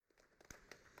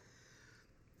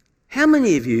How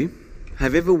many of you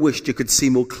have ever wished you could see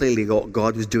more clearly what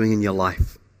God was doing in your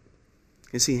life?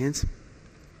 Can you see your hands?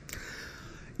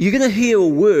 You're going to hear a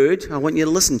word. I want you to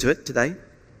listen to it today,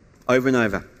 over and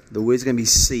over. The word's going to be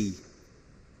see.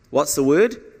 What's the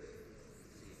word?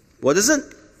 What is it?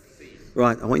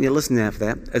 Right, I want you to listen now for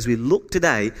that. As we look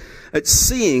today at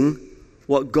seeing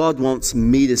what God wants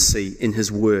me to see in His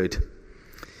Word.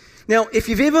 Now, if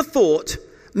you've ever thought,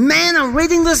 man, I'm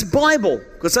reading this Bible,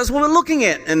 because that's what we're looking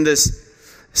at in this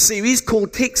series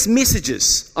called Text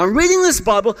Messages. I'm reading this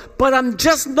Bible, but I'm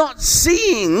just not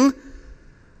seeing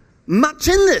much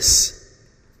in this.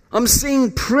 I'm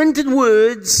seeing printed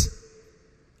words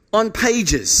on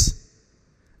pages.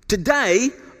 Today,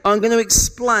 I'm going to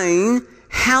explain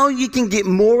how you can get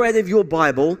more out of your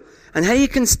Bible and how you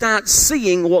can start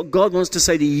seeing what God wants to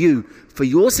say to you for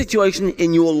your situation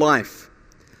in your life.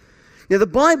 Now, the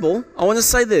Bible, I want to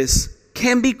say this,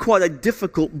 can be quite a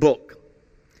difficult book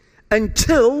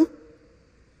until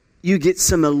you get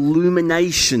some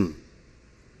illumination,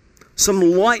 some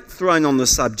light thrown on the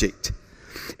subject.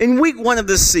 In week 1 of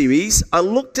this series, I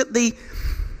looked at the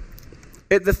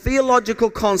theological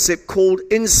concept called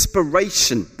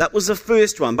inspiration. That was the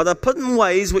first one, but I put in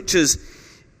ways which is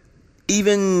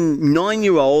even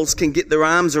 9-year-olds can get their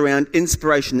arms around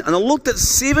inspiration. And I looked at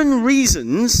 7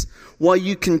 reasons why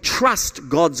you can trust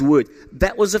God's word.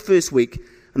 That was the first week,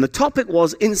 and the topic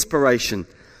was inspiration.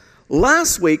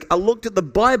 Last week, I looked at the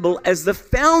Bible as the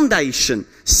foundation.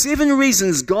 7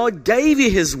 reasons God gave you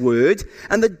His word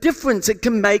and the difference it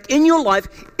can make in your life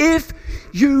if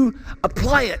you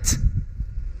apply it.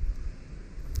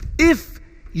 If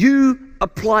you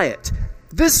apply it.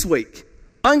 This week,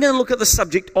 I'm going to look at the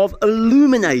subject of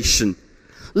illumination.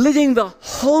 Letting the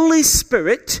Holy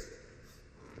Spirit,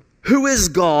 who is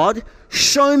God,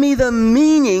 show me the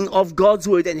meaning of God's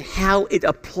word and how it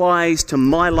applies to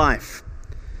my life.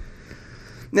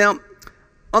 Now,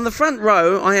 on the front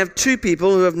row, I have 2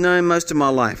 people who have known most of my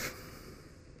life.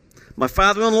 My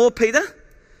father-in-law, Peter,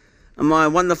 and my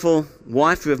wonderful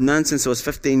wife, who I've known since I was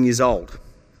 15 years old.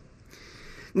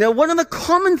 Now, one of the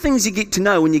common things you get to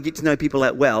know when you get to know people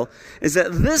that well is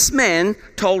that this man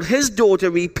told his daughter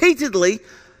repeatedly,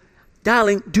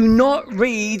 darling, do not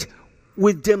read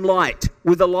with dim light,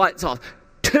 with the lights off.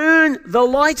 Turn the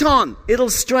light on. It'll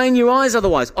strain your eyes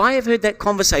otherwise. I have heard that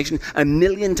conversation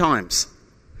 1,000,000 times.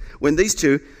 When these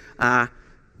two are,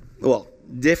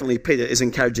 definitely Peter is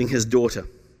encouraging his daughter.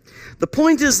 The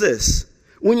point is this: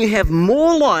 when you have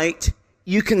more light,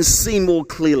 you can see more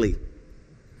clearly.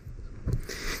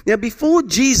 Now, before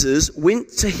Jesus went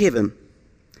to heaven,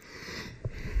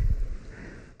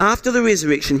 after the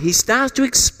resurrection, He starts to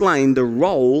explain the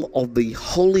role of the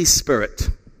Holy Spirit.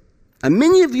 And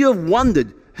many of you have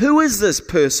wondered, who is this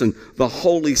person, the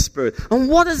Holy Spirit? And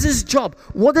what is His job?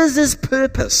 What is His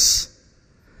purpose?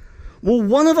 Well,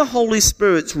 one of the Holy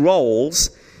Spirit's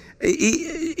roles,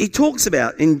 he talks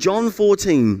about in John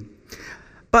 14.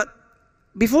 But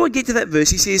before I get to that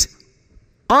verse, He says,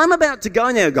 I'm about to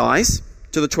go now, guys,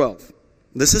 to the 12.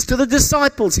 This is to the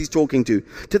disciples He's talking to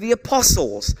the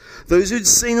apostles, those who'd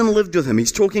seen and lived with Him.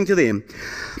 He's talking to them.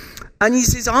 And He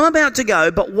says, I'm about to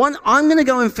go, I'm going to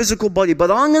go in physical body,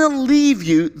 but I'm going to leave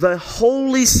you the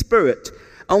Holy Spirit.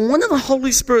 And one of the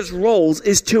Holy Spirit's roles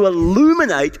is to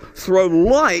illuminate, throw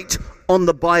light on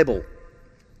the Bible.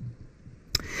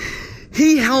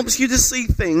 He helps you to see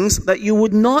things that you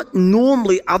would not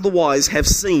normally otherwise have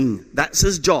seen. That's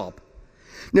His job.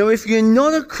 Now, if you're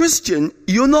not a Christian,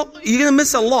 you're going to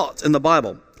miss a lot in the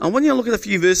Bible. I want you to look at a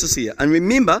few verses here. And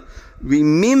remember,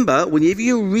 whenever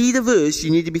you read a verse,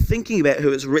 you need to be thinking about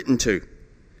who it's written to.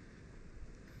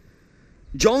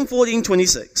 John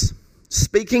 14:26.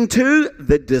 Speaking to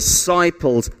the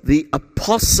disciples, the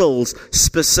apostles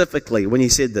specifically, when He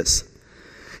said this.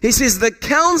 He says, the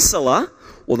Counselor,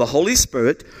 or the Holy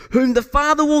Spirit, whom the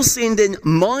Father will send in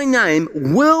my name,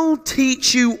 will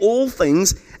teach you all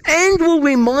things and will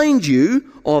remind you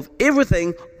of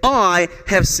everything I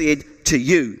have said to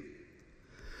you.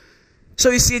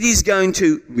 So He said He's going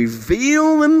to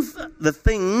reveal them the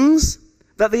things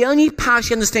that they only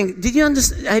partially understand. Did you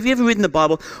understand? Have you ever read in the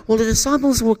Bible? Well, the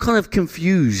disciples were kind of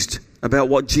confused about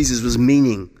what Jesus was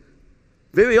meaning.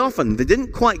 Very often, they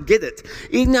didn't quite get it,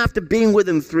 even after being with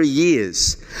Him 3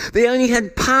 years. They only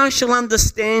had partial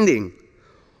understanding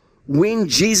when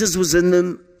Jesus was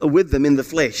with them in the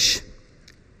flesh.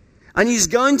 And He's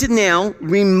going to now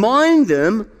remind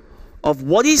them of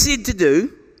what He said to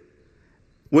do,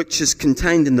 which is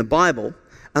contained in the Bible.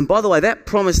 And by the way, that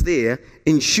promise there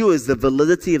ensures the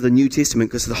validity of the New Testament,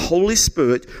 because the Holy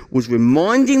Spirit was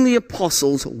reminding the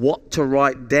apostles what to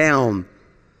write down.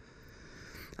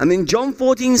 And then John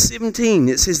 14:17,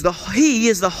 it says, He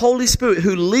is the Holy Spirit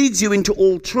who leads you into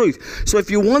all truth. So if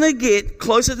you want to get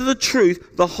closer to the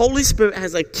truth, the Holy Spirit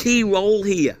has a key role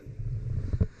here.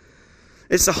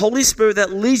 It's the Holy Spirit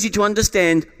that leads you to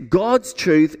understand God's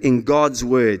truth in God's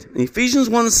Word. And Ephesians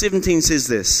 1:17 says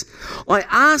this, I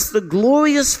ask the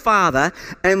glorious Father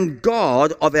and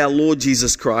God of our Lord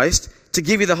Jesus Christ to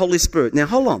give you the Holy Spirit. Now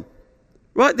hold on.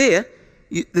 Right there,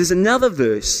 there's another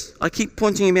verse. I keep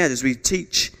pointing him out as we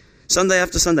teach Sunday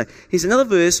after Sunday. Here's another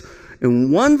verse.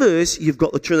 In one verse, you've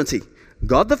got the Trinity.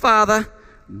 God the Father,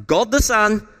 God the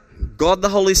Son, God the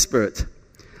Holy Spirit.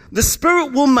 The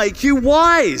Spirit will make you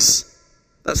wise.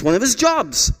 That's one of his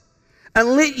jobs.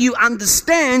 And let you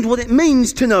understand what it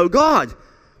means to know God.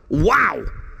 Wow.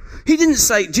 Jesus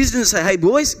didn't say, hey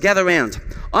boys, gather round.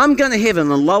 I'm going to heaven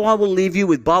and lo, I will leave you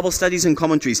with Bible studies and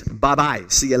commentaries. Bye-bye.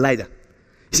 See you later.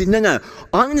 He said, no,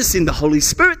 I'm going to send the Holy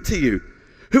Spirit to you,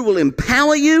 who will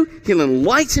empower you, he'll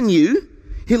enlighten you,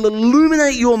 he'll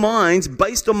illuminate your minds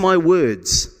based on my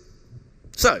words.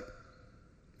 So,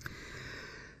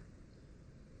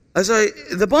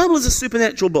 the Bible is a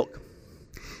supernatural book,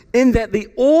 in that the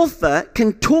author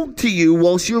can talk to you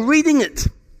whilst you're reading it.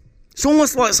 It's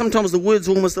almost like sometimes the words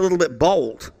are almost a little bit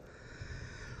bold.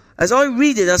 As I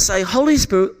read it, I say, Holy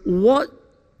Spirit, what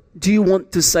do you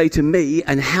want to say to me,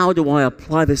 and how do I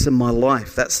apply this in my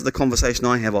life? That's the conversation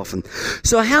I have often.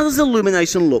 So how does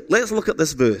illumination look? Let's look at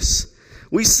this verse.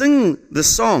 We sing the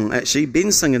song, actually,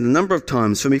 Ben sang it a number of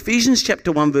times, from Ephesians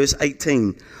chapter 1, verse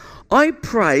 18. I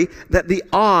pray that the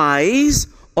eyes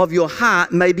of your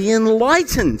heart may be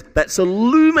enlightened, that's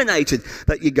illuminated,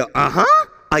 that you go,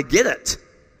 I get it.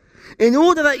 In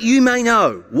order that you may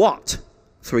know, what?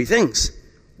 3 things.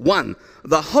 1,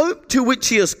 the hope to which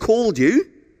he has called you,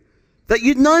 that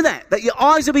you'd know that your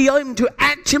eyes will be open to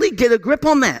actually get a grip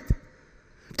on that,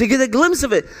 to get a glimpse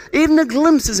of it. Even a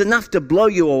glimpse is enough to blow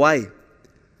you away.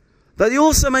 That you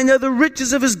also may know the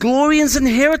riches of his glory and his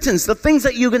inheritance, the things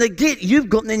that you're going to get. You've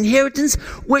got an inheritance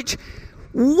which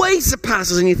way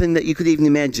surpasses anything that you could even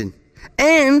imagine.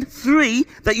 And 3,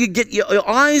 that you get your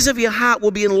eyes of your heart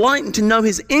will be enlightened to know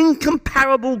his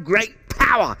incomparable great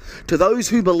power to those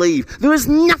who believe. There is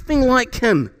nothing like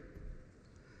him.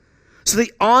 So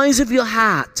the eyes of your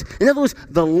heart, in other words,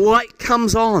 the light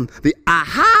comes on, the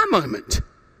aha moment.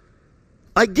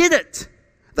 I get it.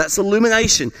 That's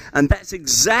illumination. And that's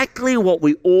exactly what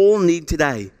we all need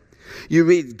today. You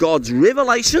read God's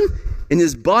revelation in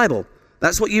his Bible.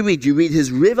 That's what you read. You read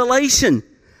his revelation.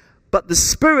 But the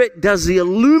Spirit does the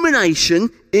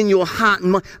illumination in your heart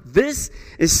and mind. This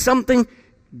is something,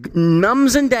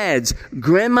 mums and dads,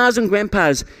 grandmas and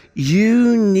grandpas,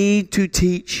 you need to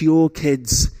teach your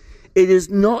kids. It is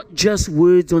not just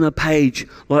words on a page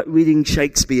like reading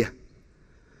Shakespeare.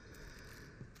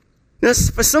 Now,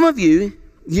 for some of you,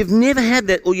 you've never had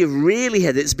that, or you've rarely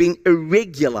had it. It's been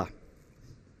irregular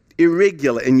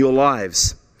in your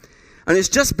lives. And it's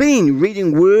just been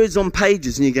reading words on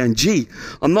pages and you're going, gee,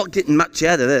 I'm not getting much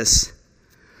out of this.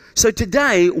 So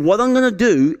today, what I'm going to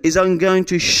do is I'm going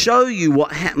to show you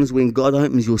what happens when God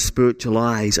opens your spiritual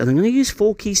eyes. And I'm going to use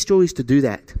 4 key stories to do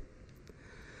that.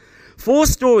 4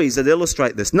 stories that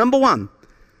illustrate this. Number 1,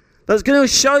 that's going to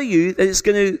show you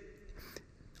that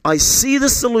I see the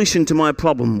solution to my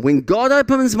problem. When God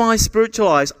opens my spiritual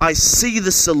eyes, I see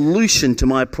the solution to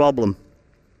my problem.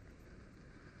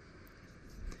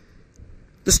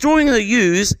 The story I'm going to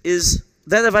use is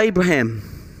that of Abraham.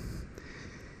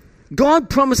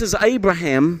 God promises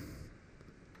Abraham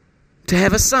to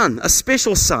have a son, a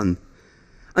special son.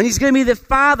 And he's going to be the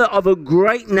father of a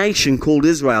great nation called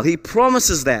Israel. He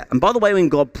promises that. And by the way, when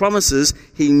God promises,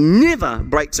 he never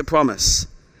breaks a promise.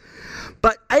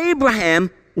 But Abraham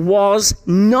was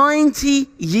 90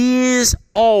 years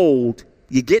old.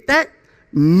 You get that?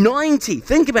 90.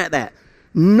 Think about that.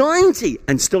 90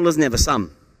 and still doesn't have a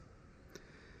son.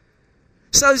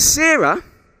 So Sarah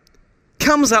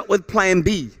comes up with plan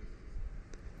B.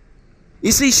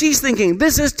 You see, she's thinking,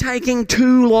 this is taking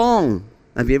too long.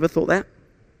 Have you ever thought that?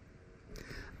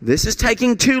 This is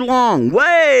taking too long,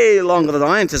 way longer than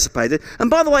I anticipated. And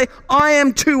by the way, I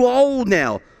am too old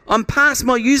now. I'm past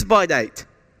my use-by date.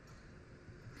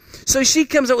 So she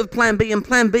comes up with plan B, and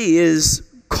plan B is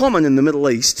common in the Middle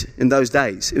East in those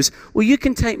days. It was, well, you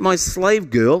can take my slave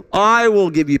girl. I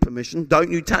will give you permission. Don't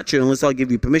you touch her unless I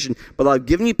give you permission. But I've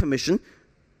given you permission.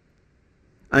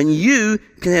 And you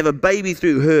can have a baby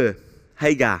through her,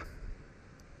 Hagar.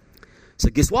 So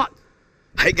guess what?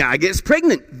 Hagar gets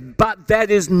pregnant. But that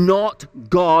is not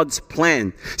God's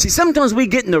plan. See, sometimes we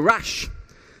get in a rush.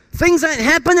 Things ain't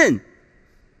happening.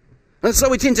 And so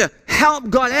we tend to help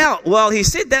God out. Well, he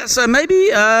said that, so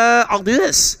maybe I'll do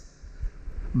this.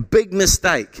 Big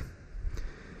mistake.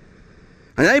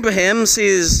 And Abraham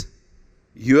says,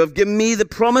 you have given me the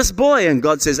promised boy. And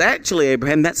God says, actually,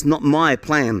 Abraham, that's not my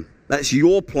plan. That's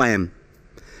your plan.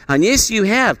 And yes, you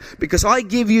have, because I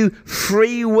give you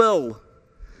free will.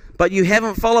 But you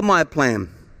haven't followed my plan.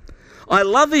 I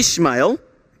love Ishmael,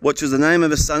 which is the name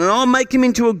of his son, and I'll make him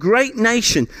into a great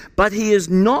nation. But he is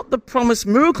not the promised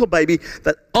miracle baby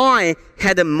that I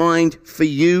had in mind for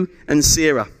you and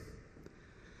Sarah.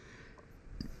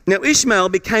 Now, Ishmael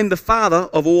became the father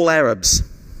of all Arabs.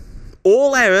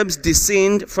 All Arabs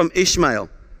descend from Ishmael.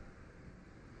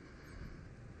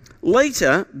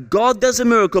 Later, God does a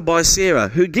miracle by Sarah,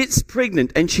 who gets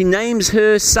pregnant, and she names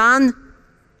her son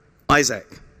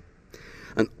Isaac.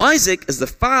 And Isaac is the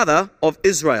father of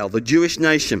Israel, the Jewish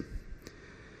nation.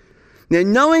 Now,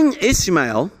 knowing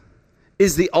Ishmael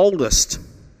is the oldest,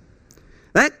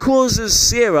 that causes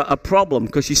Sarah a problem,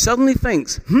 because she suddenly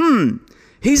thinks,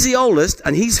 he's the oldest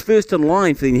and he's first in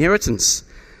line for the inheritance.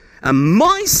 And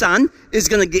my son is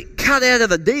going to get cut out of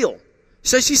the deal.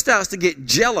 So she starts to get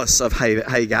jealous of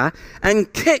Hagar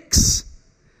and kicks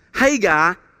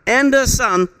Hagar and her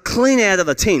son clean out of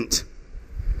the tent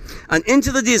and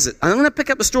into the desert. And I'm going to pick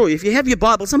up the story. If you have your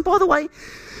Bibles, and by the way,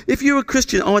 if you're a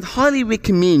Christian, I would highly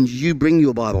recommend you bring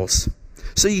your Bibles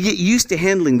so you get used to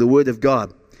handling the Word of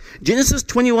God. Genesis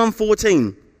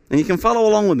 21:14. And you can follow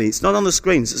along with me. It's not on the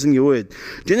screens, it's in your word.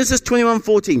 Genesis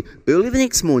 21:14. Early the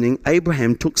next morning,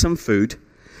 Abraham took some food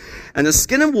and a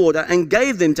skin of water and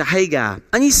gave them to Hagar.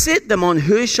 And he set them on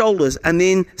her shoulders and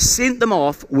then sent them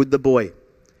off with the boy.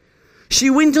 She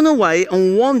went on her way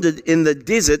and wandered in the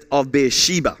desert of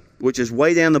Beersheba, which is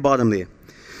way down the bottom there.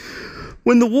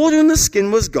 When the water in the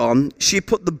skin was gone, she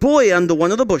put the boy under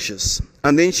one of the bushes.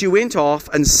 And then she went off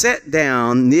and sat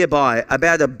down nearby,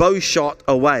 about a bow shot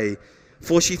away.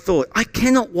 For she thought, I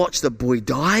cannot watch the boy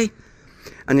die.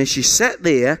 And as she sat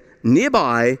there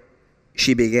nearby,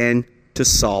 she began to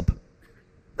sob.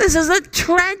 This is a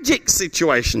tragic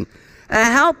situation. A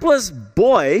helpless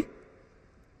boy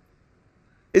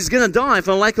is going to die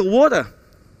from a lake of water.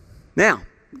 Now,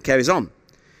 it carries on.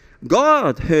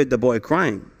 God heard the boy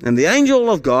crying, and the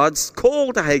angel of God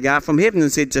called to Hagar from heaven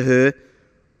and said to her,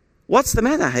 what's the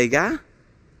matter, Hagar?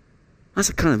 That's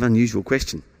a kind of unusual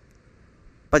question.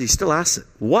 But he still asks it,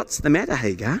 what's the matter,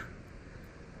 Hagar?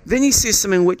 Then he says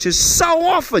something which is so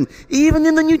often, even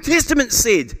in the New Testament,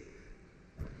 said,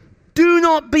 do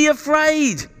not be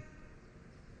afraid.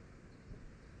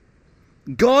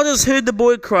 God has heard the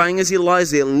boy crying as he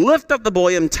lies there. Lift up the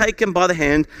boy and take him by the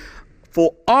hand,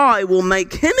 for I will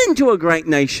make him into a great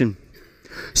nation.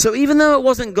 So even though it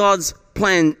wasn't God's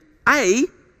plan A,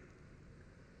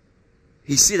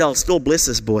 he said, I'll still bless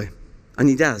this boy. And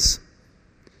he does.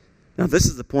 Now, this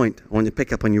is the point I want you to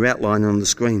pick up on your outline on the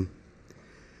screen.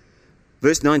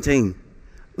 Verse 19.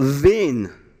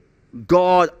 Then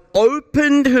God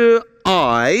opened her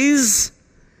eyes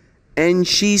and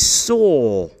she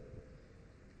saw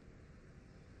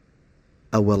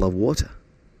a well of water.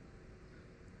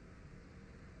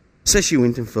 So she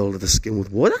went and filled the skin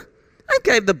with water and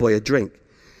gave the boy a drink.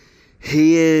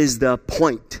 Here's the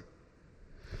point.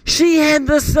 She had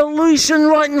the solution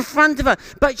right in front of her,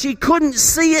 but she couldn't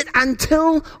see it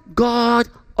until God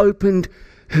opened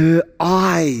her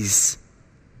eyes.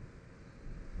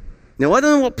 Now, I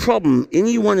don't know what problem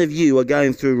any one of you are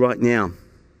going through right now.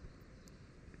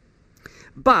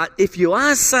 But if you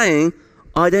are saying,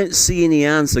 I don't see any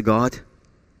answer, God,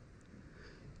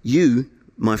 you,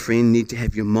 my friend, need to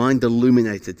have your mind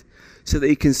illuminated so that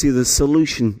you can see the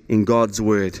solution in God's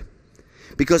Word.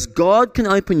 Because God can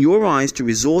open your eyes to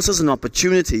resources and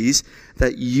opportunities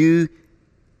that you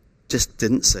just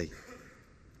didn't see.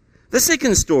 The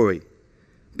second story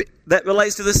that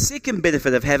relates to the second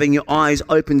benefit of having your eyes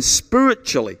open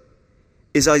spiritually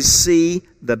is I see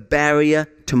the barrier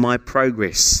to my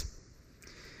progress.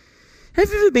 Have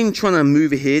you ever been trying to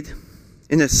move ahead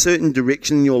in a certain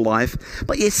direction in your life,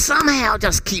 but you somehow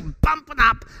just keep bumping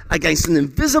up against an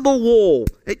invisible wall,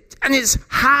 and it's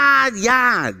hard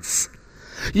yards?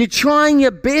 You're trying your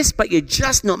best, but you're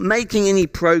just not making any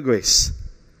progress.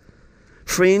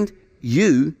 Friend,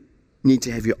 you need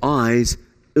to have your eyes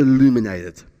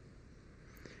illuminated.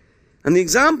 And the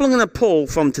example I'm going to pull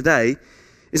from today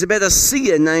is about a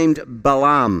seer named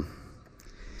Balaam,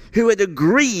 who had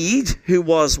agreed, who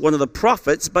was one of the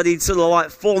prophets, but he'd sort of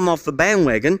like fallen off the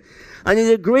bandwagon, and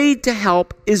he'd agreed to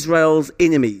help Israel's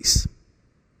enemies.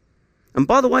 And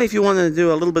by the way, if you want to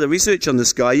do a little bit of research on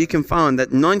this guy, you can find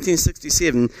that in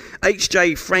 1967,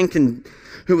 H.J. Franken,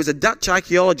 who was a Dutch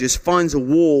archaeologist, finds a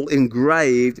wall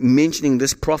engraved mentioning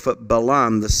this prophet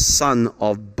Balaam, the son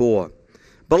of Beor.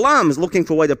 Balaam is looking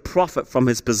for a way to profit from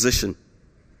his position.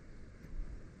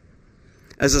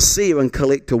 as a seer and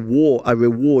collect a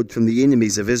reward from the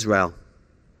enemies of Israel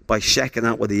by shacking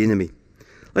up with the enemy.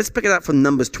 Let's pick it up from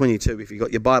Numbers 22, if you've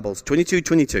got your Bibles.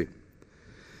 22:22.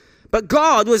 But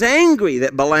God was angry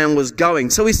that Balaam was going,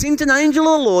 so he sent an angel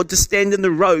of the Lord to stand in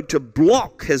the road to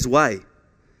block his way.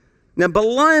 Now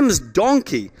Balaam's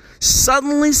donkey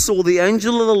suddenly saw the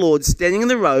angel of the Lord standing in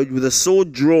the road with a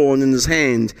sword drawn in his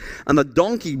hand, and the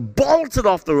donkey bolted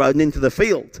off the road and into the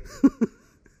field.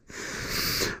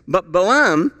 But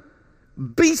Balaam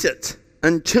beat it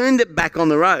and turned it back on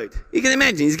the road. You can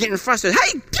imagine, he's getting frustrated.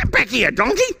 Hey, get back here,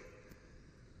 donkey!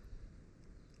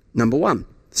 Number one.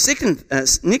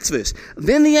 Next verse.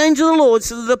 Then the angel of the Lord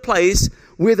stood at the place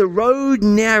where the road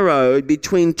narrowed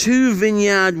between two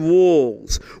vineyard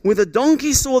walls. Where the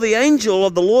donkey saw the angel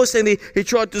of the Lord standing there, he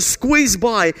tried to squeeze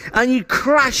by, and he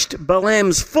crushed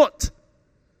Balaam's foot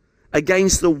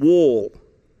against the wall.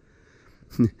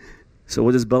 So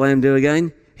what does Balaam do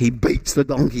again? He beats the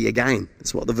donkey again.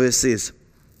 That's what the verse says.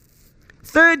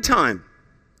 Third time.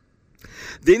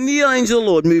 Then the angel of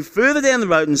the Lord moved further down the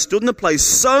road and stood in a place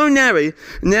so narrow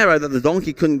that the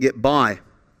donkey couldn't get by.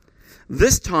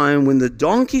 This time, when the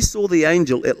donkey saw the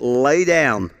angel, it lay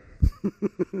down.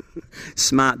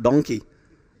 Smart donkey.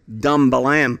 Dumb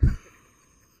Balaam.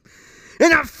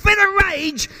 In a fit of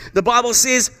rage, the Bible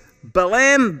says,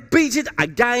 Balaam beat it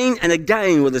again and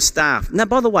again with a staff. Now,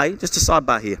 by the way, just a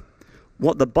sidebar here.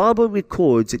 What the Bible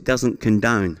records, it doesn't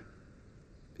condone.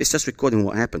 It's just recording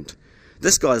what happened.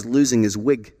 This guy's losing his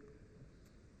wig.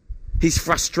 He's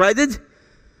frustrated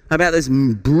about this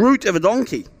brute of a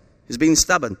donkey who's been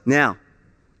stubborn. Now,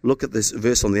 look at this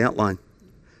verse on the outline.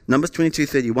 Numbers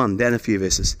 22:31, down a few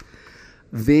verses.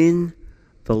 Then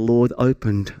the Lord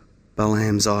opened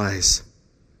Balaam's eyes.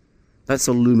 That's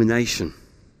illumination.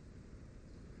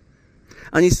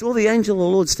 And he saw the angel of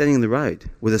the Lord standing in the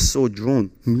road with a sword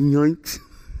drawn. Yikes.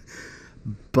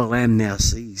 Balaam now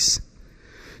sees.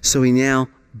 So he now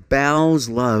bows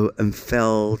low and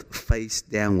fell face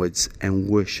downwards and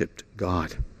worshipped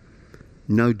God.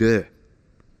 No dir.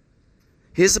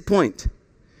 Here's the point.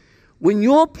 When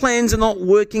your plans are not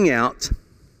working out,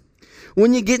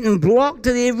 when you're getting blocked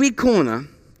at every corner,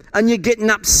 and you're getting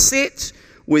upset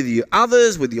with your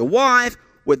others, with your wife,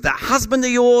 with the husband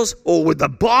of yours, or with the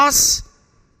boss,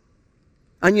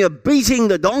 and you're beating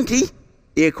the donkey,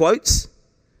 air quotes,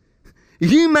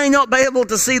 you may not be able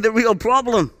to see the real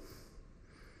problem.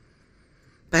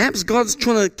 Perhaps God's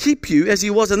trying to keep you, as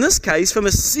he was in this case, from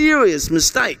a serious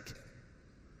mistake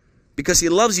because he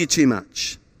loves you too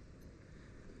much.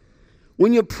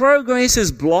 When your progress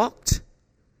is blocked,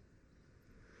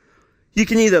 you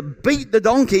can either beat the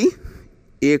donkey,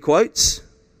 air quotes,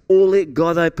 or let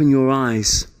God open your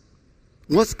eyes.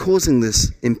 What's causing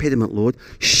this impediment, Lord?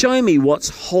 Show me what's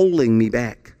holding me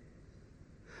back.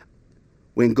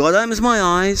 When God opens my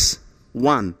eyes,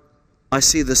 one, I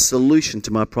see the solution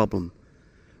to my problem.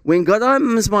 When God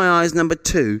opens my eyes, number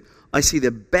two, I see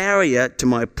the barrier to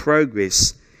my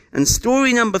progress. And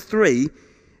story number three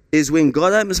is when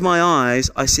God opens my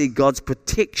eyes, I see God's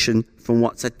protection from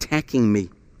what's attacking me.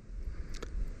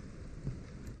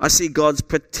 I see God's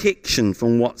protection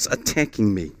from what's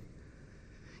attacking me.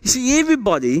 You see,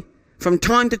 everybody from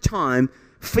time to time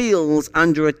feels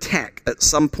under attack at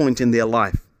some point in their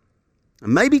life.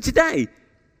 And maybe today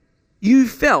you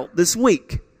felt this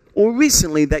week or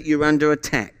recently that you're under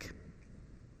attack.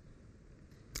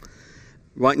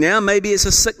 Right now, maybe it's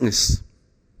a sickness.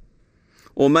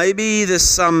 Or maybe there's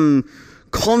some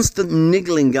constant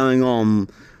niggling going on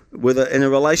in a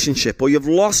relationship. Or you've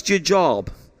lost your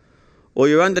job. Or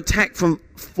you're under attack from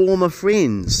former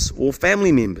friends or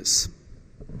family members.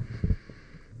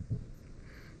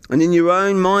 And in your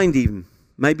own mind even,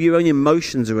 maybe your own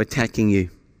emotions are attacking you.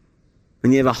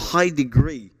 And you have a high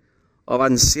degree of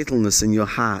unsettledness in your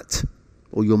heart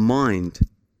or your mind.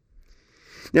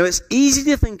 Now, it's easy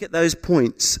to think at those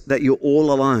points that you're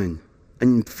all alone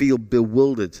and feel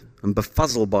bewildered and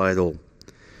befuddled by it all.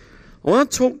 I want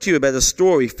to talk to you about a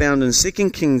story found in 2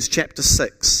 Kings chapter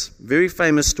 6. Very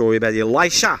famous story about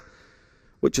Elisha,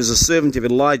 which is a servant of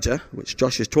Elijah, which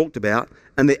Josh has talked about,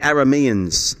 and the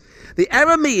Arameans. The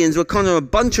Arameans were kind of a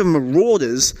bunch of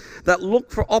marauders that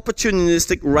looked for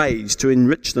opportunistic raids to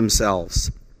enrich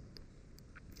themselves.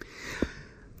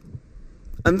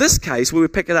 In this case, we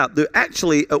would pick it up, they're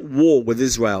actually at war with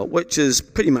Israel, which is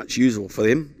pretty much usual for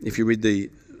them, if you read the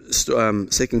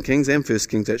 2 Kings and 1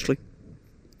 Kings actually.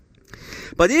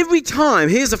 But every time,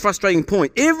 here's the frustrating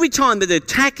point, every time that they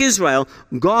attack Israel,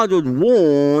 God would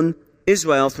warn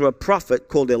Israel through a prophet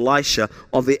called Elisha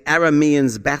of the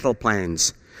Arameans' battle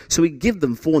plans. So he'd give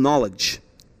them foreknowledge.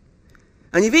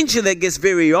 And eventually that gets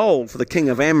very old for the king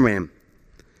of Amram.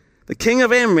 The king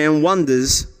of Amram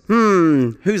wonders,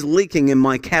 who's leaking in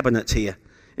my cabinet here?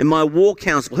 In my war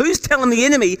council? Who's telling the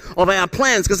enemy of our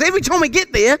plans? Because every time we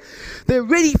get there, they're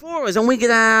ready for us and we get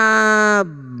ourselves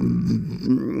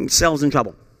in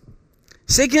trouble.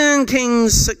 2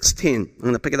 Kings 6:10. I'm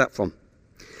going to pick it up from.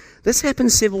 This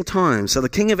happened several times. So the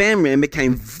king of Amram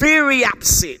became very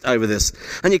upset over this.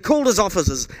 And he called his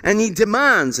officers and he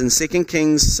demands in 2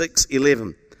 Kings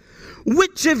 6:11.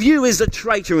 Which of you is a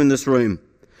traitor in this room?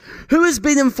 Who has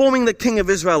been informing the king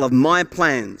of Israel of my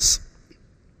plans?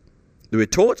 The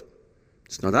retort,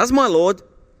 it's not us, my lord.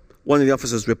 One of the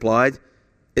officers replied,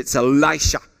 it's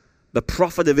Elisha, the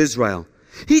prophet of Israel.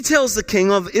 He tells the king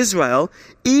of Israel,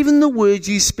 even the words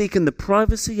you speak in the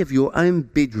privacy of your own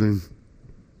bedroom.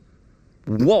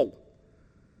 Whoa.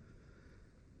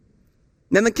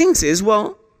 Now the king says,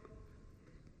 well,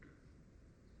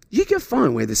 you go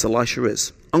find where this Elisha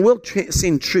is, and we'll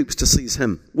send troops to seize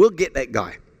him. We'll get that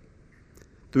guy.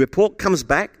 The report comes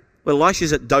back, well,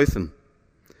 Elisha's at Dothan.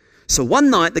 So one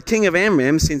night, the king of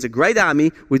Amram sends a great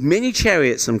army with many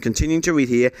chariots, I'm continuing to read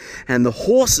here, and the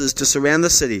horses to surround the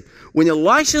city. When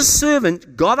Elisha's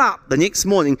servant got up the next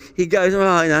morning, he goes,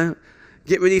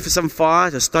 get ready for some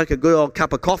fire to stoke a good old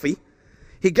cup of coffee.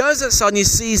 He goes outside and he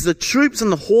sees the troops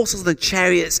and the horses and the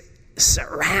chariots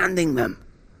surrounding them.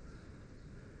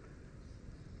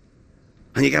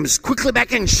 And he comes quickly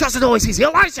back in, shuts the door, he says,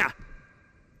 Elisha,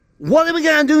 what are we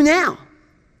going to do now?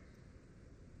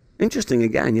 Interesting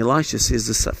again, Elisha says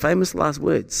the famous last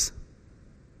words.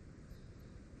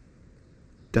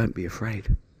 Don't be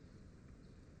afraid.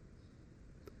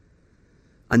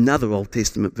 Another Old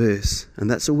Testament verse,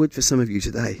 and that's a word for some of you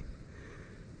today.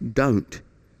 Don't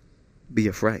be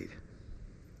afraid.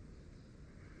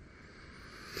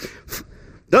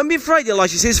 Don't be afraid,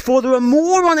 Elisha says, for there are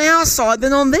more on our side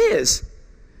than on theirs.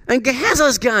 And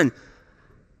Gehazi's going,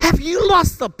 have you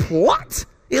lost the plot,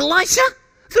 Elisha?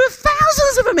 There are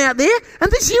thousands of them out there, and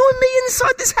there's you and me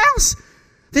inside this house.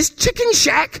 This chicken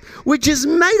shack, which is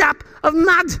made up of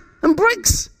mud and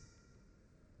bricks.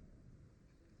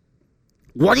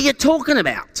 What are you talking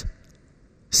about?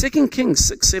 2 Kings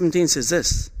 6:17 says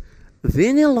this.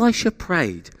 Then Elisha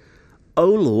prayed, O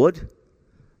Lord,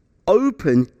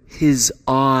 open his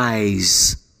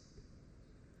eyes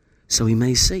so he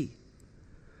may see.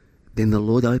 Then the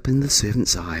Lord opened the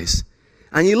servant's eyes,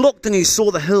 and he looked and he saw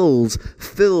the hills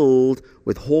filled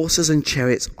with horses and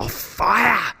chariots of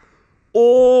fire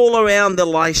all around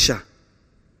Elisha.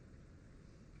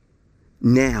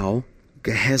 Now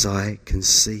Gehazi can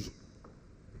see,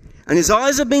 and his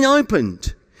eyes have been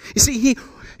opened. You see,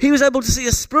 he was able to see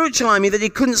a spiritual army that he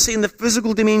couldn't see in the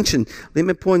physical dimension. Let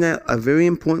me point out a very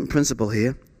important principle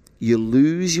here. You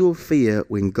lose your fear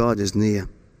when God is near.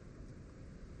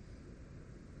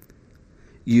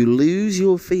 You lose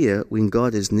your fear when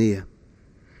God is near.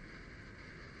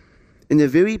 In a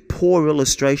very poor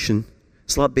illustration,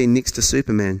 it's like being next to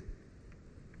Superman.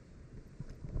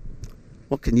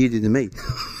 What can you do to me?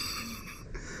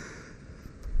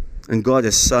 And God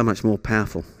is so much more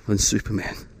powerful than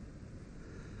Superman.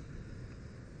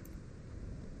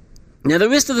 Now the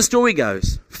rest of the story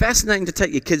goes. Fascinating to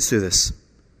take your kids through this.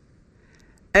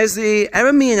 As the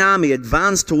Aramean army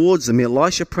advanced towards them,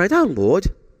 Elisha prayed, "Oh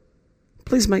Lord,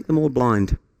 please make them all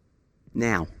blind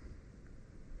now."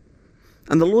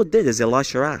 And the Lord did as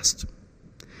Elisha asked.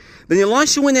 Then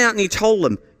Elisha went out and he told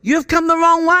them, "You have come the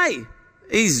wrong way."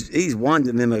 He's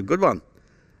winding them a good one.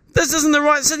 "This isn't the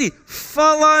right city.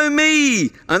 Follow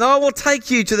me, and I will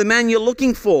take you to the man you're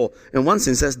looking for." In one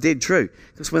sense, that's dead true,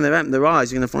 because when they open their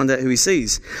eyes, you're going to find out who he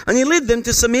sees. And he led them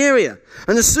to Samaria.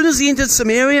 And as soon as he entered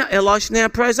Samaria, Elisha now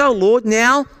prays, "Oh Lord,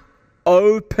 now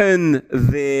open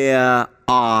their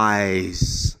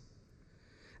eyes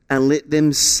and let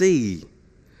them see."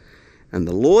 And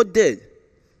the Lord did.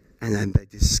 And then they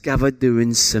discovered they're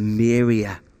in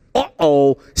Samaria.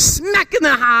 Smack in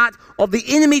the heart of the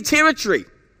enemy territory.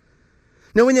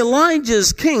 Now, when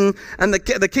Elijah's king and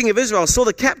the king of Israel saw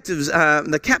the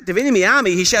captive enemy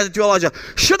army, he shouted to Elijah,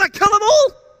 "Should I kill them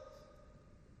all?"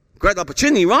 Great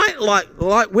opportunity, right? Like,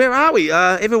 where are we?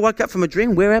 Ever woke up from a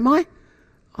dream? Where am I?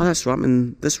 Oh, that's right. I'm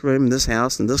in this room, in this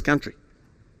house, in this country.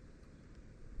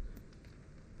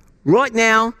 Right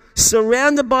now,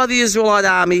 surrounded by the Israelite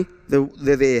army,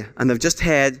 they're there, and they've just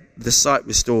had the site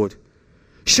restored.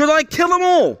 "Should I kill them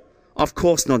all?" "Of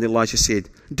course not," Elisha said.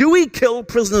 "Do we kill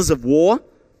prisoners of war?"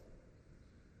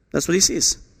 That's what he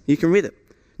says. You can read it.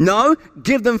 "No,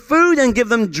 give them food and give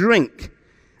them drink,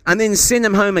 and then send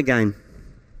them home again."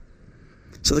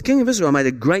 So the king of Israel made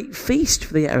a great feast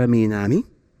for the Aramean army,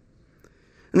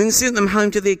 and then sent them home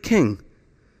to their king.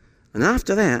 And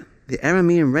after that, the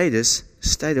Aramean raiders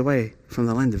stayed away from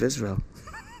the land of Israel.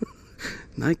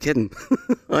 No kidding.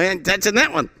 I ain't touching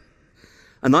that one.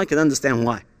 And I can understand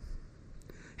why.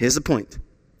 Here's the point.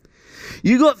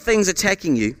 You got things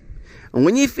attacking you, and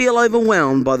when you feel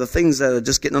overwhelmed by the things that are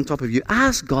just getting on top of you,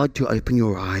 ask God to open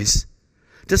your eyes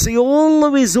to see all the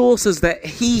resources that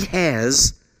He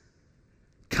has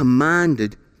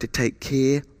commanded to take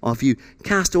care of you.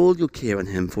 Cast all your care on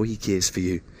Him, for He cares for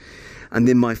you. And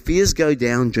then my fears go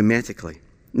down dramatically.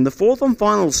 And the fourth and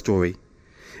final story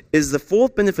is the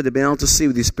fourth benefit of being able to see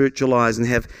with your spiritual eyes and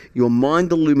have your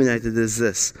mind illuminated is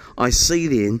this. I see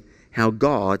then how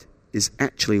God is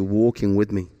actually walking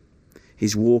with me.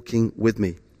 He's walking with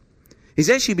me. He's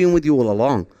actually been with you all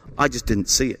along. I just didn't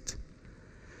see it.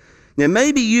 Now,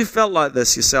 maybe you felt like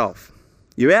this yourself.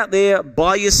 You're out there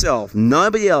by yourself.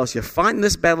 Nobody else. You're fighting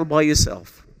this battle by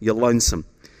yourself. You're lonesome.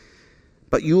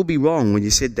 But you'll be wrong when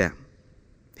you said that.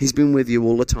 He's been with you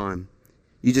all the time.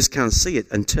 You just can't see it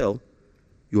until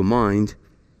your mind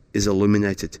is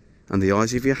illuminated and the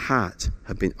eyes of your heart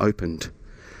have been opened.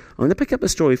 I'm going to pick up a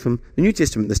story from the New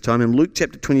Testament this time in Luke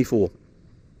chapter 24.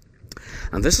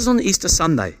 And this is on Easter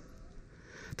Sunday,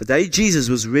 the day Jesus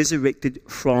was resurrected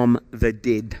from the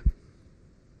dead.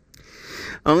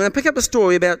 I'm going to pick up a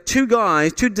story about two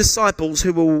disciples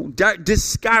who were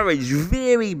discouraged,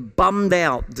 very bummed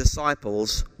out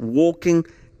disciples walking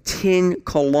 10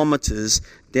 kilometers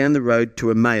down the road to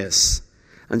Emmaus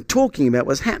and talking about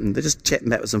what's happened. They're just chatting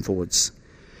backwards and forwards.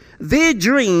 Their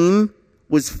dream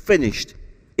was finished.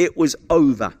 It was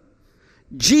over.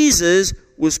 Jesus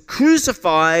was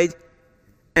crucified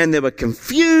and they were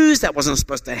confused. That wasn't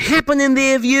supposed to happen in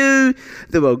their view.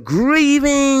 They were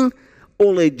grieving.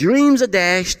 All their dreams are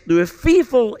dashed. They were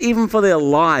fearful even for their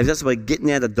lives. That's why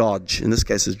getting out of Dodge. In this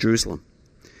case, is Jerusalem.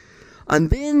 And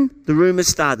then the rumors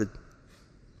started.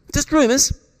 Just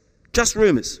rumors. Just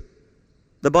rumors.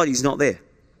 The body's not there.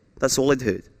 That's all they'd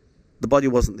heard. The body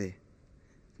wasn't there.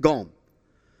 Gone.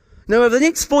 Now, over the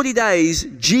next 40 days,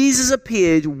 Jesus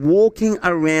appeared walking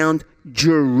around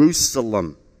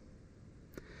Jerusalem.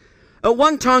 At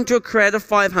one time to a crowd of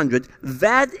 500,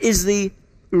 that is the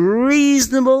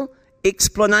reasonable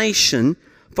explanation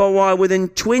for why within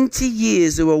 20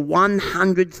 years there were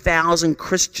 100,000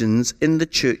 Christians in the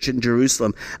church in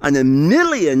Jerusalem and 1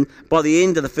 million by the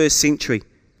end of the first century.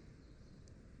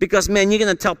 Because, man, you're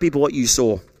going to tell people what you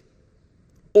saw.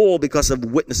 All because of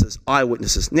witnesses,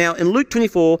 eyewitnesses. Now, in Luke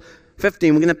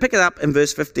 24:15, we're going to pick it up in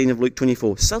verse 15 of Luke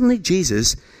 24. Suddenly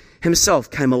Jesus himself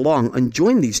came along and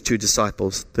joined these two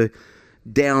disciples, the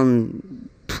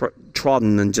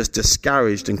downtrodden and just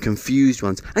discouraged and confused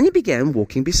ones, and he began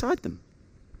walking beside them.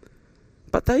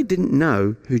 But they didn't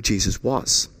know who Jesus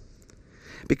was,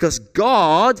 because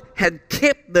God had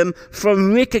kept them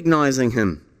from recognizing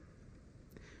him.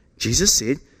 Jesus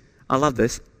said, I love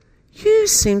this, you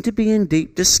seem to be in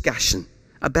deep discussion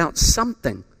about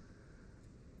something.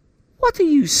 What are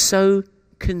you so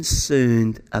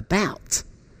concerned about?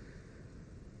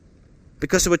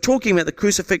 Because they were talking about the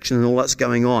crucifixion and all that's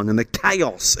going on and the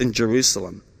chaos in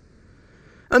Jerusalem.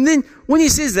 And then when he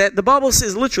says that, the Bible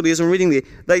says literally, as I'm reading there,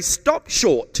 they stopped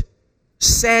short,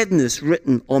 sadness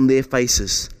written on their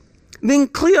faces. Then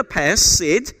Cleopas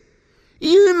said,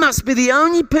 you must be the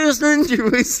only person in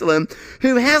Jerusalem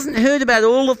who hasn't heard about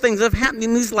all the things that have happened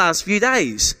in these last few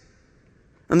days.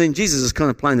 And then Jesus is kind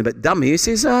of playing a bit dumb here. He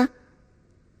says,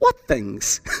 what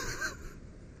things?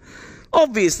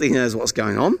 Obviously he knows what's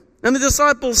going on. And the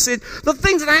disciples said, the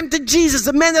things that happened to Jesus,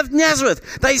 the man of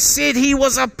Nazareth. They said he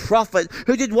was a prophet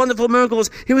who did wonderful miracles.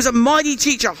 He was a mighty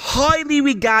teacher, highly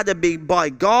regarded by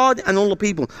God and all the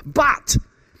people. But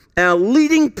our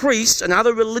leading priests and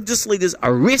other religious leaders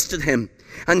arrested him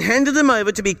and handed him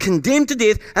over to be condemned to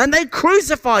death, and they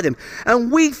crucified him.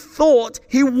 And we thought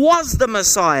he was the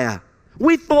Messiah.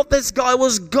 We thought this guy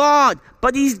was God,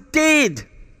 but he's dead.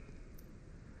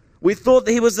 We thought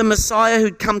that he was the Messiah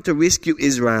who'd come to rescue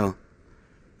Israel.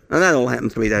 And that all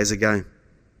happened 3 days ago.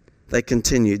 They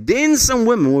continued. Then some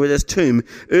women were at his tomb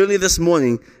early this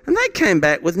morning, and they came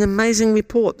back with an amazing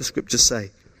report, the scriptures say.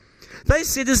 They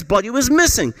said his body was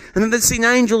missing, and that they'd seen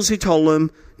angels who told them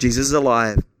Jesus is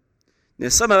alive. Now,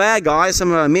 some of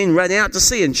our men ran out to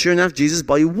see, and sure enough, Jesus'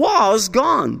 body was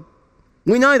gone.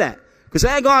 We know that, because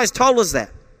our guys told us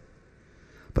that.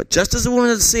 But just as the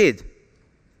woman had said,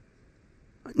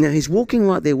 now he's walking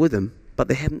right there with them, but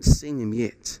they haven't seen him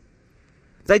yet.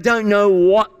 They don't know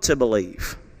what to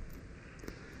believe.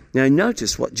 Now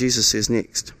notice what Jesus says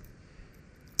next.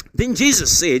 Then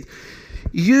Jesus said,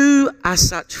 you are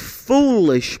such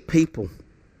foolish people.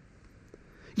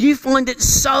 You find it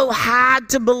so hard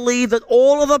to believe that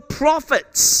all of the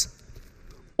prophets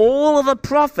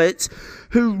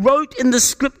who wrote in the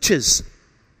scriptures.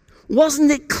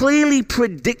 Wasn't it clearly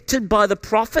predicted by the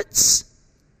prophets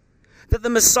that the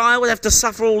Messiah would have to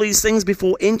suffer all these things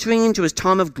before entering into his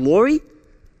time of glory?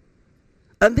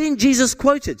 And then Jesus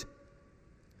quoted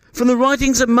from the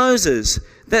writings of Moses.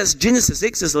 That's Genesis,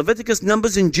 Exodus, Leviticus,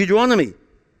 Numbers, and Deuteronomy.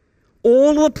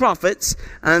 All the prophets,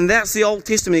 and that's the Old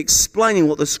Testament explaining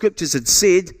what the scriptures had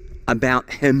said about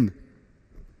him.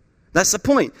 That's the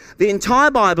point. The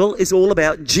entire Bible is all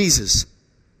about Jesus.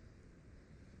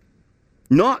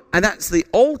 And that's the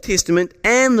Old Testament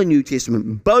and the New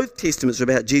Testament. Both Testaments are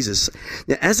about Jesus.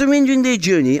 Now, as they're entering their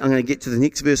journey, I'm going to get to the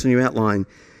next verse on your outline.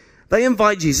 They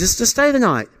invite Jesus to stay the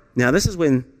night. Now, this is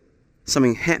when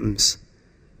something happens.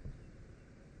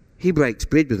 He breaks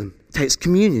bread with them, takes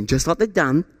communion, just like they'd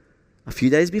done a few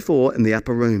days before in the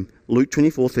upper room. Luke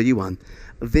 24:31.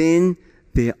 Then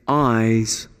their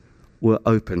eyes were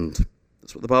opened.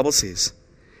 That's what the Bible says.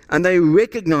 And they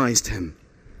recognized him.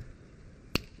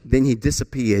 Then he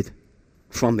disappeared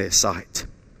from their sight.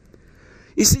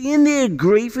 You see, in their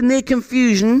grief and their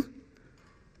confusion,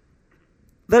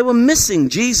 they were missing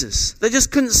Jesus. They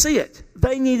just couldn't see it.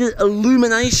 They needed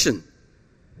illumination.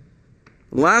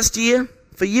 Last year,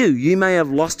 for you may have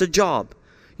lost a job.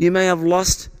 You may have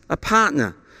lost a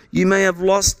partner. You may have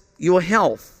lost your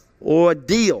health or a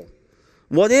deal.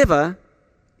 Whatever,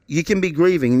 you can be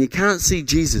grieving and you can't see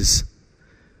Jesus.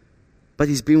 But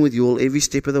he's been with you all every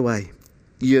step of the way.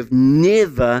 You have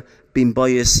never been by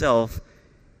yourself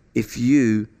if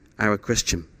you are a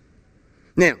Christian.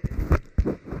 Now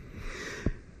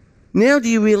do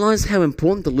you realize how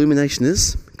important illumination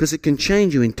is? Because it can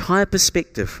change your entire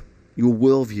perspective, your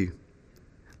worldview.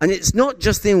 And it's not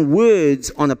just in words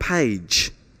on a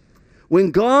page. When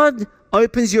God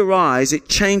opens your eyes, it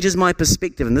changes my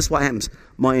perspective. And this is what happens.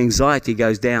 My anxiety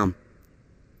goes down.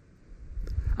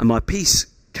 And my peace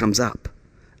comes up.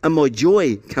 And my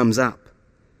joy comes up.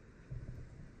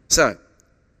 So,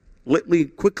 let me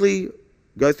quickly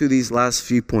go through these last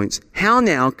few points. How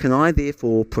now can I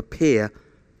therefore prepare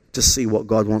to see what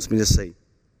God wants me to see?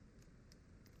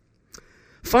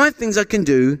 5 things I can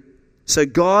do so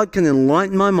God can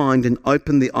enlighten my mind and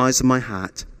open the eyes of my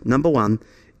heart. Number 1,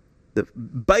 the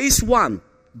base one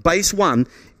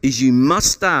is you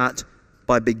must start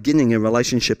by beginning a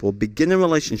relationship or begin a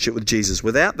relationship with Jesus.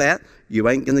 Without that, you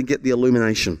ain't going to get the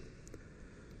illumination.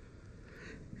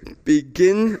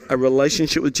 Begin a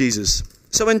relationship with Jesus.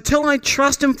 So until I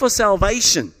trust him for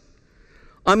salvation,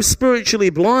 I'm spiritually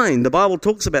blind. The Bible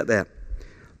talks about that.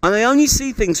 And I only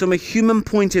see things from a human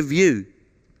point of view.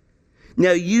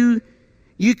 Now, you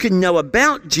can know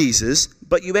about Jesus,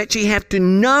 but you actually have to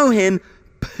know him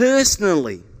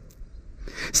personally.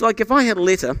 It's like if I had a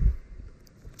letter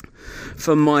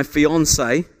from my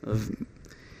fiancée,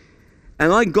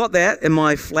 and I got that in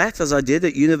my flat, as I did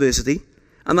at university,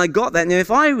 and I got that. Now,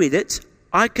 if I read it,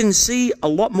 I can see a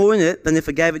lot more in it than if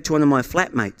I gave it to one of my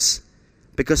flatmates,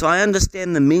 because I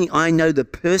understand the meaning. I know the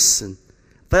person.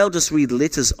 They'll just read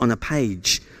letters on a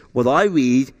page. What I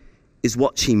read is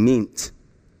what she meant.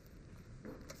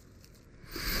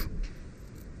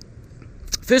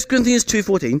 1 Corinthians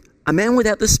 2:14, a man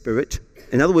without the Spirit,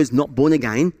 in other words, not born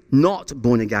again,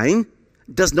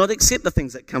 does not accept the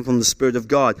things that come from the Spirit of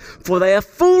God, for they are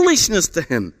foolishness to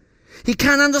him. He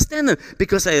can't understand them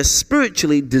because they are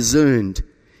spiritually discerned.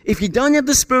 If you don't have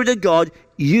the Spirit of God,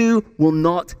 you will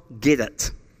not get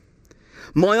it.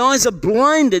 My eyes are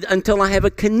blinded until I have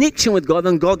a connection with God,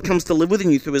 and God comes to live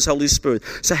within you through his Holy Spirit.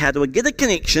 So how do I get a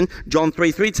connection? John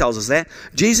 3:3 tells us that.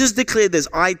 Jesus declared this,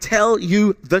 I tell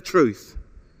you the truth.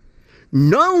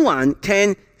 No one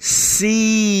can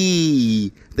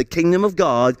see the kingdom of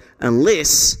God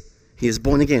unless he is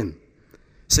born again.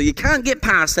 So you can't get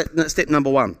past that step number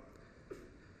 1.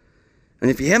 And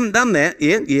if you haven't done that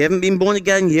yet, you haven't been born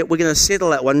again yet, we're going to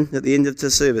settle that one at the end of the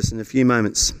service in a few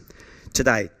moments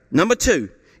today. Number 2,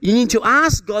 you need to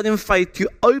ask God in faith to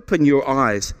open your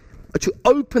eyes, to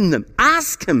open them.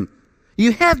 Ask him.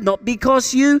 You have not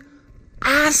because you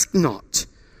ask not.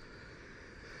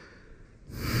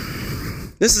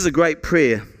 This is a great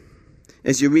prayer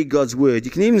as you read God's word.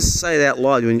 You can even say it out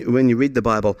loud when you read the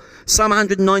Bible. Psalm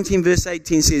 119 verse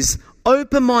 18 says,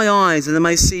 open my eyes that I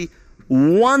may see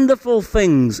wonderful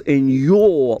things in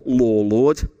your law,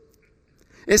 Lord.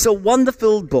 It's a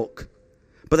wonder-filled book,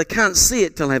 but I can't see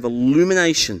it till I have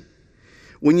illumination.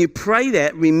 When you pray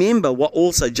that, remember what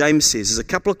also James says. There's a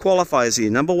couple of qualifiers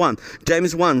here. Number 1,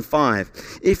 James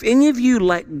 1:5. If any of you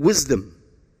lack wisdom,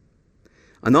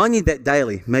 and I need that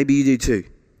daily, maybe you do too,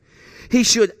 he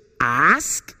should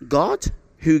ask God,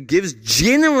 who gives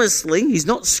generously. He's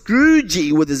not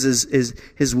Scroogey with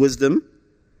his wisdom.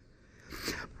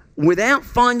 without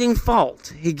finding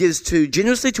fault. He gives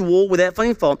generously to all without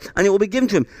finding fault, and it will be given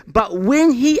to him. But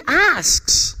when he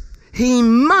asks, he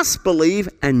must believe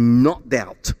and not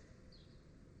doubt.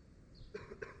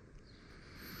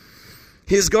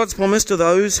 Here's God's promise to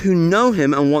those who know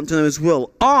him and want to know his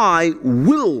will. I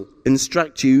will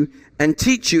instruct you and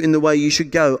teach you in the way you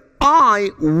should go. I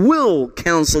will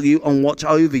counsel you and watch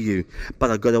over you.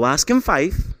 But I've got to ask in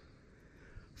faith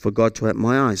for God to open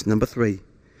my eyes. Number 3.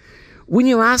 When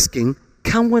you're asking,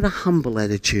 come with a humble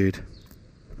attitude.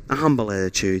 A humble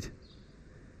attitude.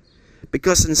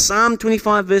 Because in Psalm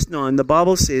 25 verse 9, the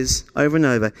Bible says over and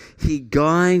over, he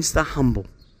guides the humble.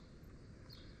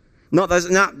 Not those,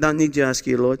 no, don't need to ask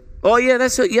you, Lord. Oh, yeah,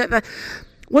 that's it. Yeah,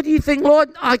 what do you think, Lord?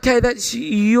 Okay, that's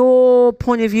your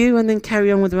point of view, and then carry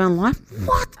on with their own life.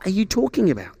 What are you talking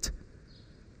about?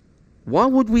 Why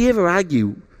would we ever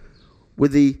argue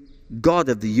with the God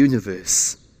of the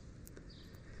universe?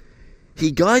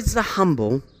 He guides the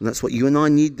humble, and that's what you and I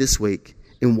need this week,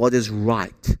 in what is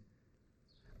right.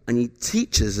 And he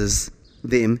teaches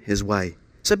them his way.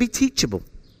 So be teachable.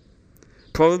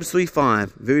 Proverbs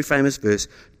 3:5, very famous verse.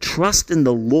 Trust in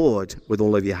the Lord with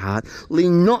all of your heart.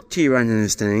 Lean not to your own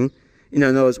understanding. In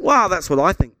other words, wow, that's what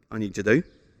I think I need to do.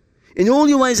 In all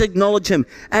your ways, acknowledge him.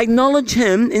 Acknowledge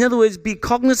him, in other words, be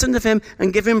cognizant of him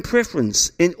and give him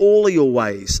preference in all of your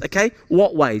ways. Okay?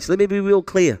 What ways? Let me be real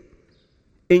clear.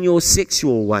 In your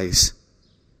sexual ways,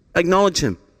 acknowledge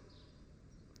him.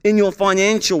 In your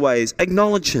financial ways,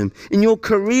 acknowledge him. In your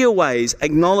career ways,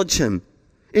 acknowledge him.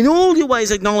 In all your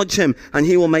ways, acknowledge him, and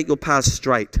he will make your path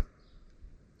straight.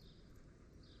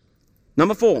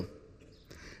 Number 4,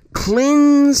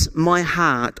 cleanse my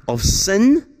heart of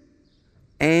sin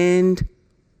and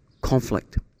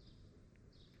conflict.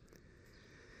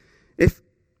 If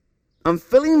I'm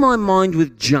filling my mind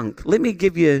with junk, let me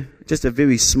give you just a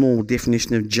very small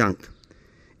definition of junk.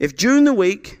 If during the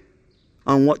week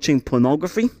I'm watching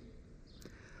pornography,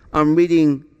 I'm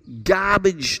reading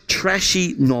garbage,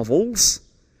 trashy novels,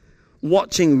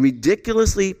 watching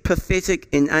ridiculously pathetic,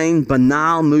 inane,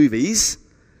 banal movies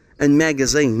and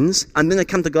magazines, I'm going to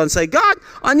come to God and say, God,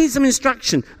 I need some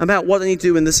instruction about what I need to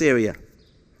do in this area.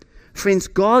 Friends,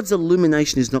 God's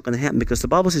illumination is not going to happen because the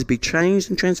Bible says, be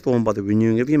changed and transformed by the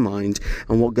renewing of your mind.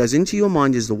 And what goes into your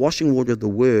mind is the washing water of the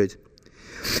Word.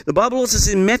 The Bible also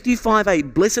says in Matthew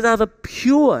 5:8, blessed are the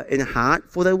pure in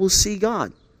heart, for they will see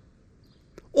God.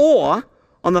 Or,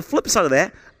 on the flip side of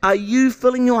that, are you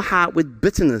filling your heart with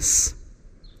bitterness?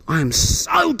 I am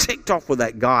so ticked off with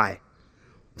that guy,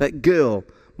 that girl,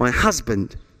 my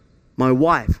husband, my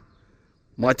wife,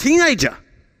 my teenager.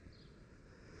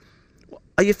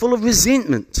 Are you full of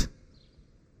resentment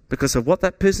because of what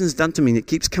that person has done to me and it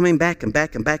keeps coming back and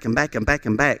back and back and back and back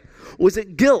and back? Or is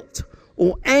it guilt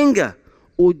or anger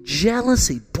or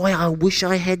jealousy? Boy, I wish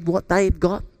I had what they've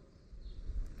got.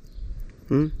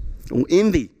 Or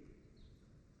envy.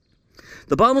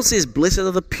 The Bible says, blessed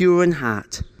are the pure in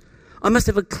heart. I must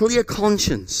have a clear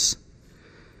conscience.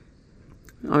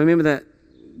 I remember that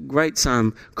great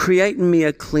psalm, create in me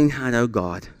a clean heart, O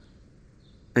God,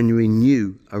 and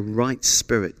renew a right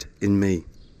spirit in me.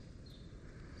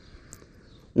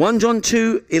 1 John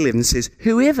 2:11 says,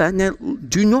 whoever, now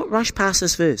do not rush past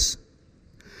this verse,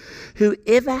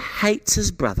 whoever hates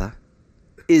his brother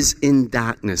is in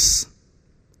darkness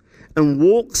and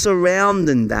walks around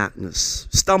in darkness,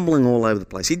 stumbling all over the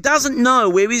place. He doesn't know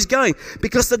where he's going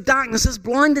because the darkness has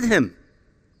blinded him.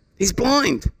 He's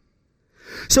blind.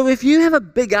 So if you have a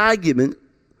big argument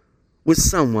with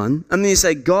someone and then you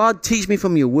say, God, teach me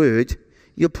from your word,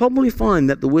 you'll probably find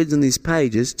that the words in these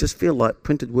pages just feel like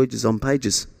printed words on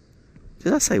pages.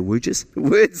 Did I say words?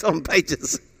 Words on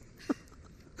pages.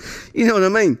 You know what I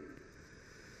mean?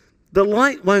 The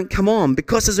light won't come on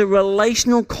because there's a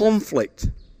relational conflict.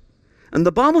 And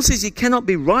the Bible says you cannot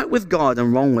be right with God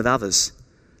and wrong with others.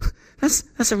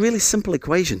 That's a really simple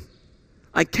equation.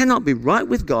 I cannot be right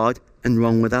with God and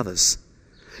wrong with others.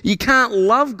 You can't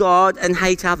love God and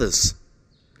hate others.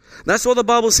 That's what the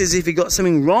Bible says. If you've got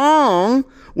something wrong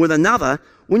with another,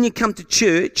 when you come to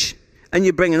church and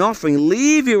you bring an offering,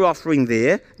 leave your offering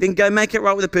there, then go make it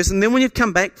right with the person. Then when you've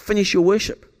come back, finish your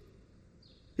worship.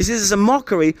 He says it's a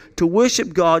mockery to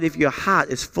worship God if your heart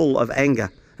is full of anger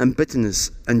and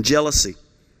bitterness and jealousy.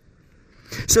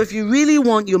 So if you really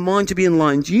want your mind to be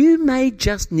enlightened, you may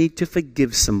just need to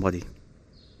forgive somebody.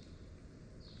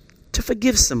 To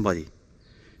forgive somebody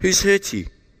who's hurt you.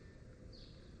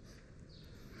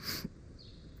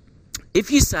 If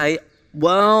you say,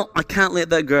 well, I can't let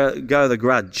that go the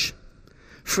grudge,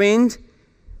 friend,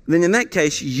 then in that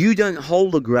case, you don't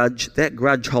hold a grudge, that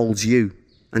grudge holds you,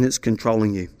 and it's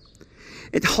controlling you.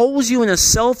 It holds you in a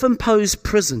self-imposed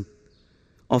prison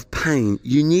of pain.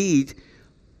 You need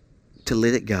to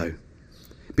let it go.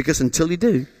 Because until you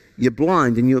do, you're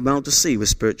blind and you're able to see with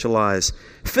spiritual eyes.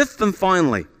 Fifth and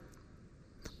finally,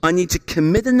 I need to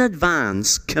commit in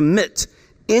advance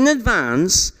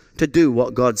to do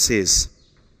what God says.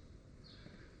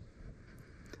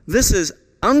 This is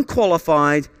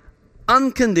unqualified,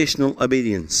 unconditional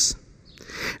obedience.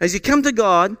 As you come to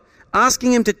God,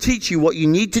 asking Him to teach you what you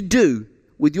need to do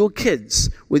with your kids,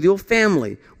 with your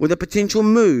family, with a potential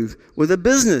move, with a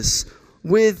business,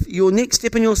 with your next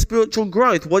step in your spiritual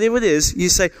growth, whatever it is, you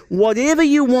say, whatever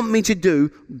you want me to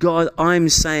do, God, I'm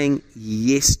saying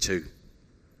yes to.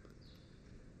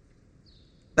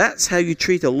 That's how you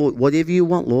treat the Lord. Whatever you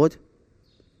want, Lord.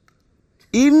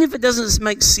 Even if it doesn't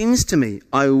make sense to me.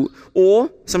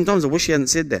 Or sometimes I wish he hadn't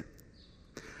said that.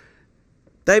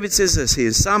 David says this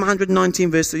here, Psalm 119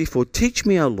 verse 34, teach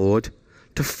me, O Lord,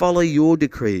 to follow your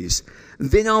decrees.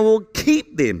 Then I will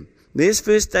keep them. There's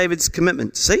first David's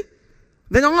commitment. See?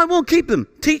 Then I will keep them.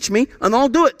 Teach me and I'll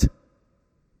do it.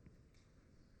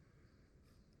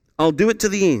 I'll do it to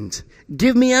the end.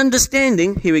 Give me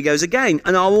understanding. Here he goes again.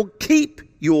 And I will keep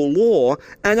your law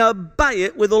and obey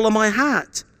it with all of my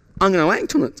heart. I'm going to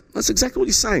act on it. That's exactly what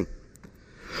he's saying.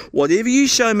 Whatever you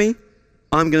show me,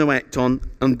 I'm going to act on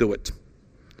and do it.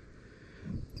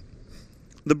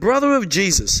 The brother of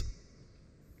Jesus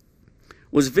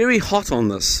was very hot on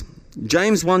this.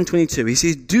 James 1:22, he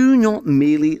says, do not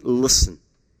merely listen.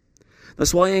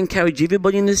 That's why I encourage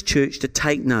everybody in this church to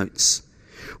take notes.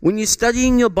 When you're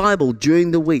studying your Bible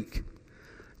during the week,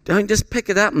 don't just pick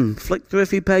it up and flick through a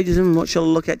few pages and what shall I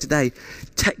look at today.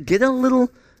 Get a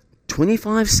little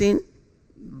 25-cent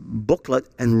booklet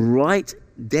and write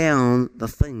down the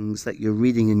things that you're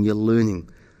reading and you're learning.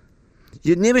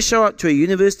 You'd never show up to a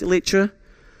university lecture.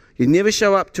 You'd never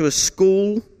show up to a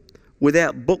school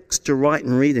without books to write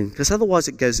and read in, because otherwise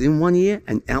it goes in one ear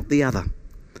and out the other.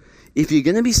 If you're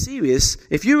going to be serious,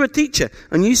 if you're a teacher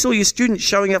and you saw your students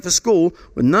showing up for school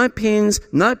with no pens,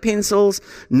 no pencils,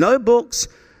 no books,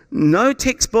 no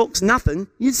textbooks, nothing,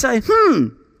 you'd say,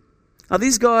 are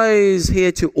these guys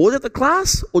here to audit the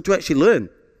class or to actually learn?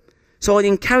 So I'd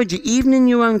encourage you, even in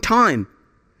your own time,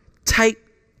 take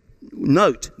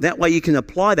note. That way you can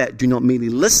apply that. Do not merely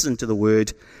listen to the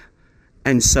word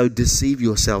and so deceive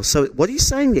yourself. So what he's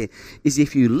saying there is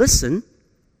if you listen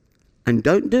and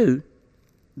don't do,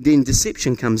 then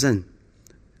deception comes in.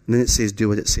 And then it says, do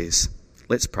what it says.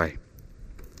 Let's pray.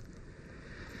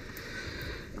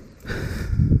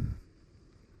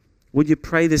 Would you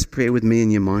pray this prayer with me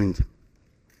in your mind?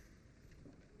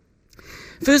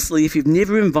 Firstly, if you've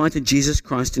never invited Jesus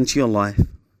Christ into your life,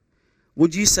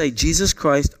 would you say, Jesus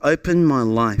Christ, open my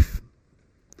life.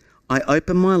 I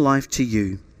open my life to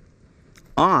you.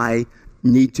 I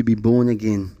need to be born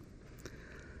again.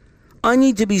 I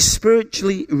need to be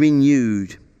spiritually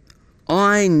renewed.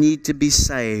 I need to be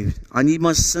saved. I need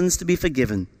my sins to be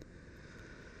forgiven.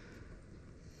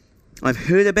 I've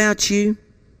heard about you,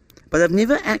 but I've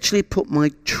never actually put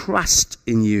my trust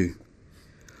in you.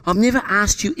 I've never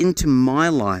asked you into my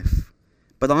life,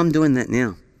 but I'm doing that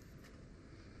now.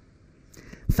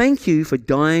 Thank you for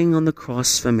dying on the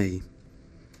cross for me,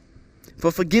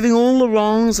 for forgiving all the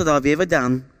wrongs that I've ever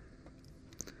done.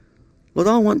 Lord,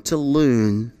 I want to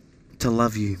learn to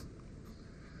love you.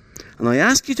 And I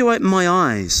ask you to open my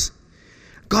eyes,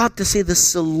 God, to see the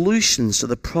solutions to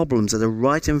the problems that are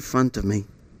right in front of me.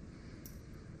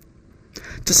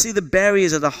 To see the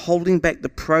barriers that are holding back the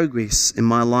progress in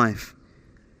my life,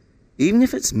 even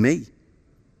if it's me.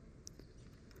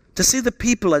 To see the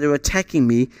people that are attacking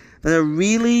me that are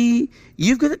really,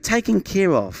 you've got it taken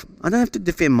care of. I don't have to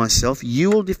defend myself.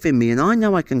 You will defend me, and I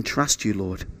know I can trust you,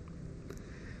 Lord.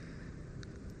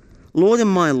 Lord, in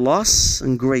my loss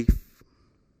and grief,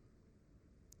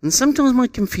 and sometimes my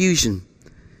confusion,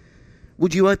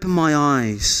 would you open my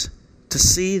eyes to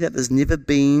see that there's never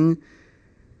been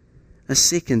a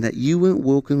second that you weren't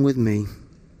walking with me.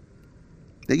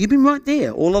 That you've been right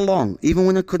there all along, even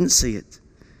when I couldn't see it.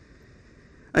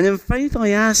 And in faith I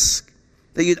ask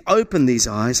that you'd open these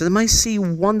eyes that I may see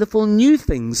wonderful new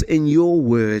things in your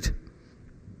word.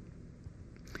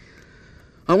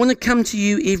 I want to come to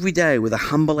you every day with a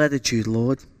humble attitude,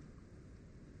 Lord.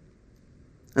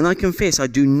 And I confess I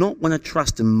do not want to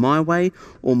trust in my way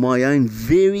or my own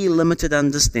very limited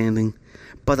understanding,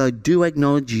 but I do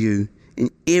acknowledge you in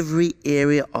every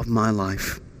area of my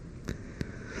life.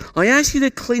 I ask you to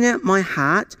clean out my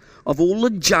heart of all the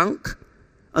junk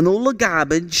and all the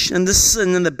garbage and the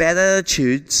sin and the bad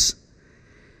attitudes.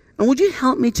 And would you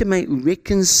help me to make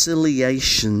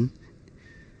reconciliation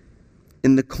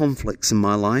in the conflicts in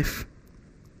my life?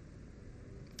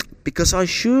 because I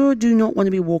sure do not want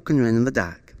to be walking around in the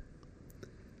dark.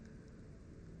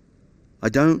 I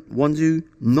don't want to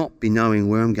not be knowing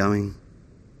where I'm going.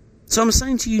 So I'm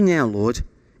saying to you now, Lord,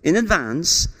 in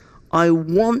advance, I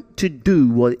want to do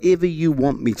whatever you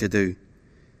want me to do,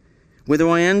 whether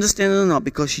I understand it or not,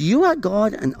 because you are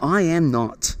God and I am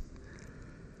not.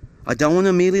 I don't want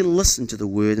to merely listen to the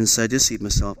word and so deceive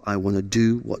myself. I want to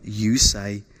do what you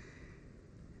say.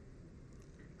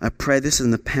 I pray this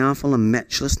in the powerful and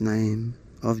matchless name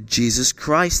of Jesus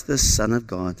Christ, the Son of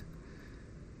God.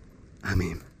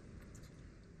 Amen.